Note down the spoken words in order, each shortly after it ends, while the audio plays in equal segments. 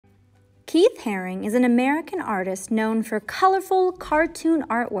Keith Haring is an American artist known for colorful cartoon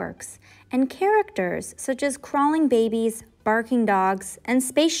artworks and characters such as crawling babies, barking dogs, and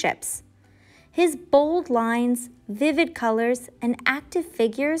spaceships. His bold lines, vivid colors, and active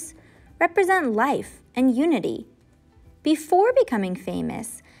figures represent life and unity. Before becoming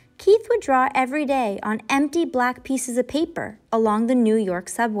famous, Keith would draw every day on empty black pieces of paper along the New York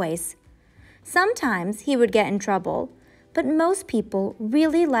subways. Sometimes he would get in trouble, but most people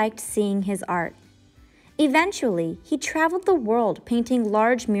really liked seeing his art. Eventually, he traveled the world painting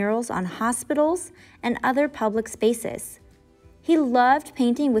large murals on hospitals and other public spaces. He loved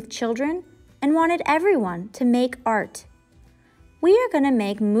painting with children and wanted everyone to make art. We are going to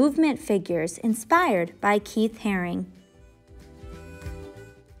make movement figures inspired by Keith Haring.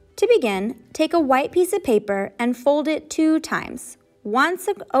 To begin, take a white piece of paper and fold it 2 times, once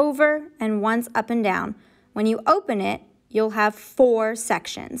over and once up and down. When you open it, you'll have 4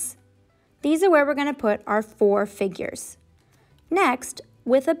 sections. These are where we're going to put our 4 figures. Next,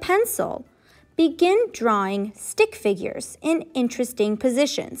 with a pencil, begin drawing stick figures in interesting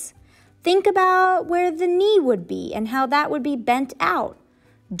positions. Think about where the knee would be and how that would be bent out.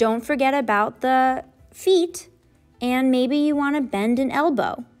 Don't forget about the feet, and maybe you want to bend an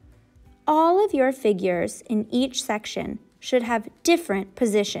elbow. All of your figures in each section should have different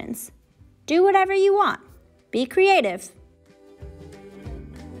positions. Do whatever you want. Be creative.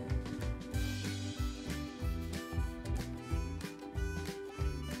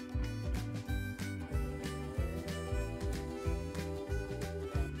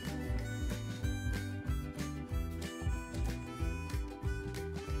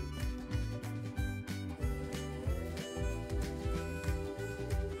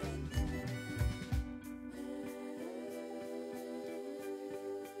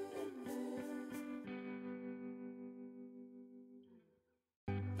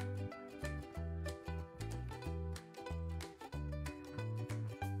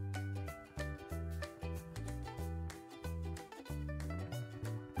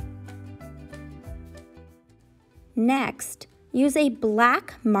 Next, use a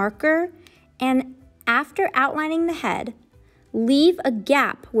black marker and after outlining the head, leave a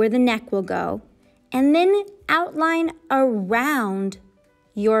gap where the neck will go and then outline around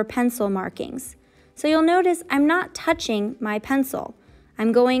your pencil markings. So you'll notice I'm not touching my pencil.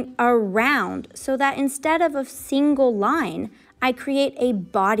 I'm going around so that instead of a single line, I create a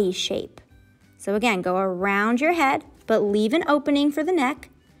body shape. So again, go around your head, but leave an opening for the neck.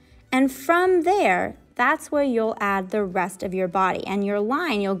 And from there, that's where you'll add the rest of your body. And your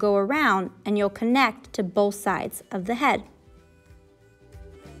line, you'll go around and you'll connect to both sides of the head.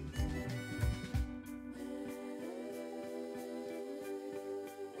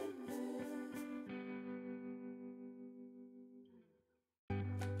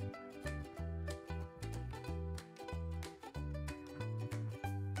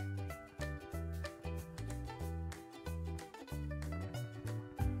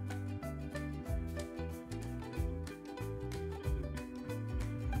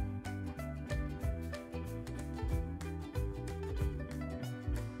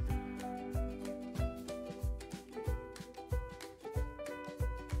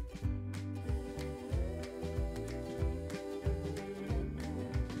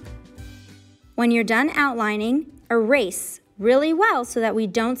 When you're done outlining, erase really well so that we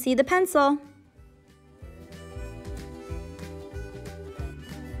don't see the pencil.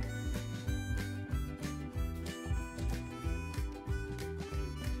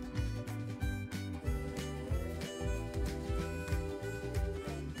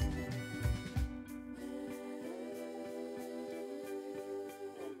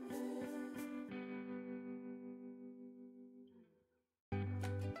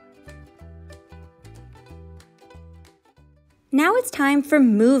 Now it's time for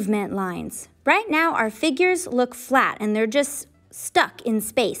movement lines. Right now our figures look flat and they're just stuck in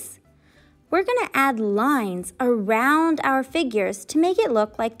space. We're going to add lines around our figures to make it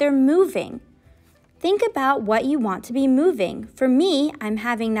look like they're moving. Think about what you want to be moving. For me, I'm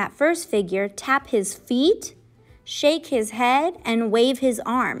having that first figure tap his feet, shake his head, and wave his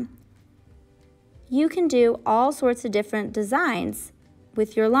arm. You can do all sorts of different designs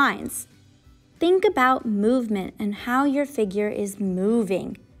with your lines. Think about movement and how your figure is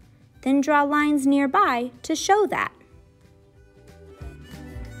moving. Then draw lines nearby to show that.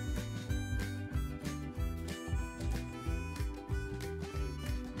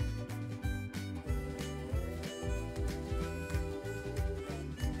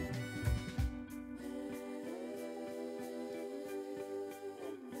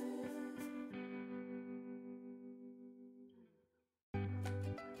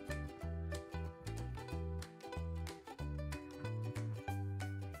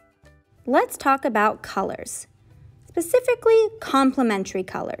 let's talk about colors, specifically complementary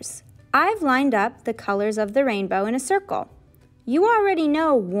colors. I've lined up the colors of the rainbow in a circle. You already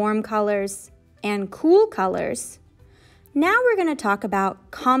know warm colors and cool colors. Now we're going to talk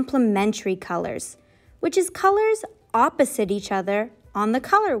about complementary colors, which is colors opposite each other on the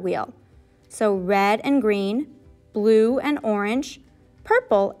color wheel. So red and green, blue and orange,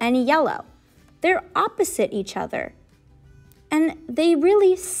 purple and yellow. They're opposite each other. And they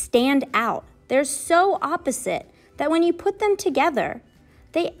really stand out. They're so opposite that when you put them together,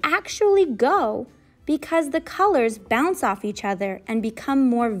 they actually go because the colors bounce off each other and become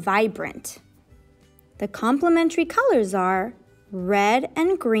more vibrant. The complementary colors are red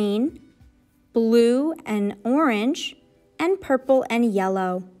and green, blue and orange, and purple and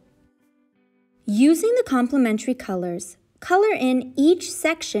yellow. Using the complementary colors, color in each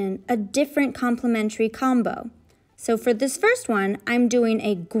section a different complementary combo. So for this first one, I'm doing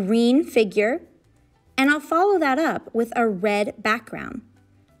a green figure, and I'll follow that up with a red background.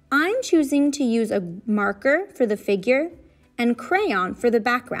 I'm choosing to use a marker for the figure and crayon for the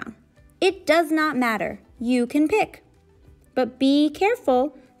background. It does not matter. You can pick. But be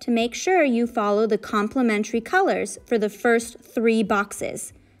careful to make sure you follow the complementary colors for the first 3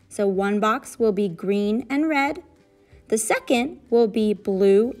 boxes. So one box will be green and red, the second will be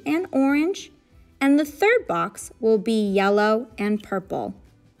blue and orange, and the third box will be yellow and purple.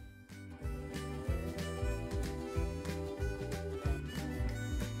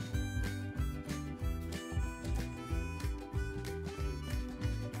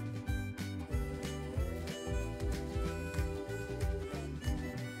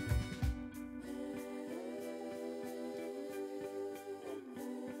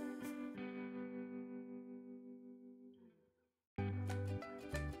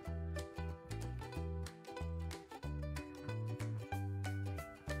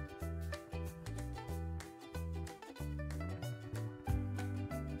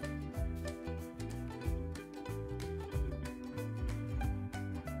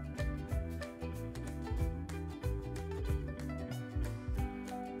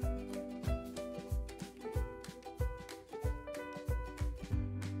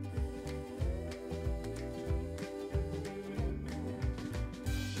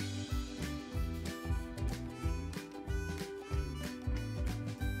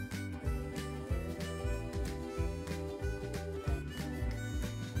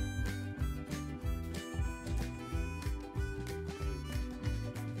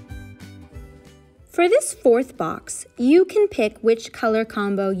 For this fourth box, you can pick which color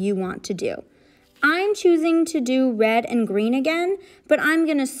combo you want to do. I'm choosing to do red and green again, but I'm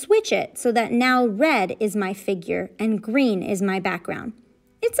going to switch it so that now red is my figure and green is my background.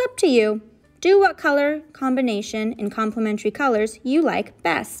 It's up to you. Do what color combination in complementary colors you like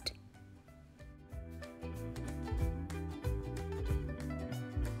best.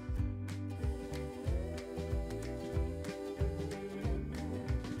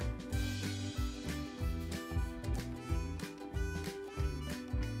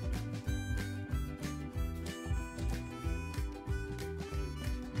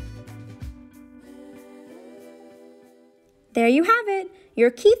 There you have it,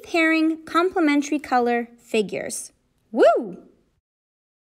 your Keith Haring complementary color figures. Woo!